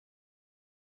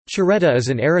Chireta is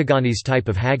an Aragonese type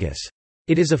of haggis.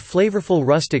 It is a flavorful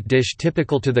rustic dish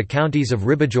typical to the counties of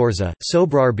Ribagorza,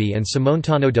 Sobrarbe and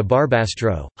Somontano de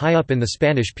Barbastro, high up in the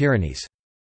Spanish Pyrenees.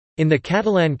 In the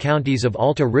Catalan counties of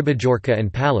Alta Ribagorça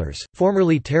and Pallars,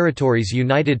 formerly territories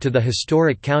united to the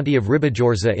historic county of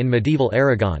Ribagorza in medieval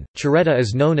Aragon, chireta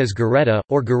is known as gareta,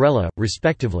 or garela,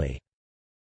 respectively.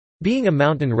 Being a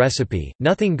mountain recipe,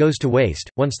 nothing goes to waste.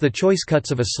 Once the choice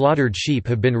cuts of a slaughtered sheep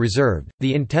have been reserved,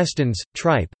 the intestines,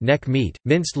 tripe, neck meat,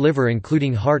 minced liver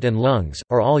including heart and lungs,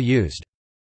 are all used.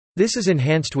 This is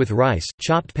enhanced with rice,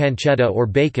 chopped pancetta or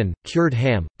bacon, cured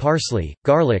ham, parsley,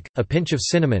 garlic, a pinch of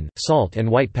cinnamon, salt and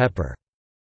white pepper.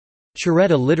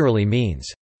 Chireta literally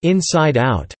means, inside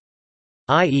out,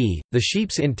 i.e., the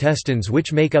sheep's intestines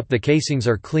which make up the casings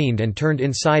are cleaned and turned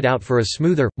inside out for a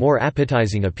smoother, more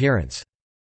appetizing appearance.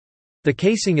 The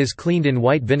casing is cleaned in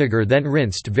white vinegar then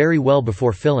rinsed very well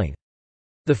before filling.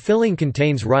 The filling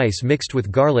contains rice mixed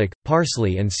with garlic,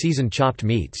 parsley and seasoned chopped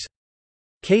meats.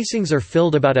 Casings are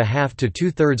filled about a half to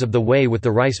two-thirds of the way with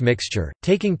the rice mixture,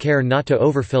 taking care not to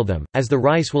overfill them, as the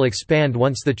rice will expand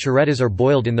once the chiretas are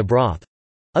boiled in the broth.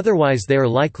 Otherwise they are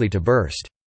likely to burst.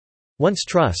 Once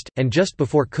trussed, and just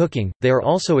before cooking, they are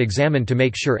also examined to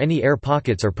make sure any air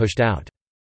pockets are pushed out.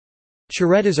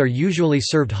 Chiretas are usually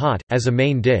served hot, as a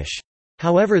main dish.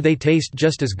 However, they taste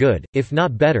just as good, if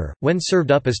not better, when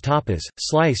served up as tapas,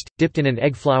 sliced, dipped in an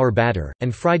egg flour batter,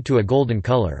 and fried to a golden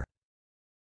color.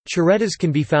 Chiretas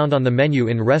can be found on the menu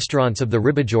in restaurants of the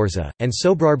Ribagorza and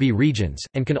Sobrarbe regions,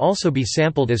 and can also be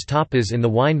sampled as tapas in the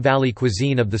Wine Valley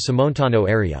cuisine of the Somontano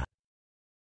area.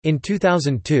 In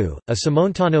 2002, a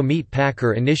Somontano meat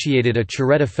packer initiated a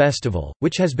Chireta festival,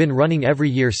 which has been running every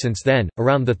year since then,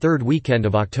 around the third weekend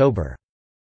of October.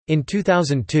 In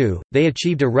 2002, they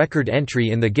achieved a record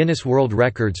entry in the Guinness World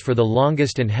Records for the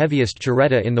longest and heaviest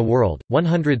chireta in the world,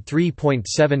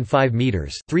 103.75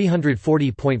 meters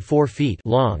 (340.4 feet)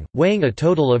 long, weighing a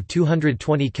total of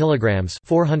 220 kilograms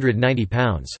 (490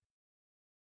 pounds).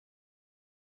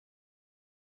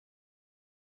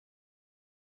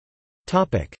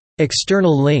 Topic: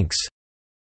 External links.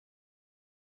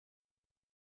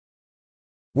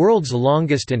 World's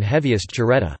longest and heaviest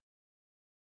chireta.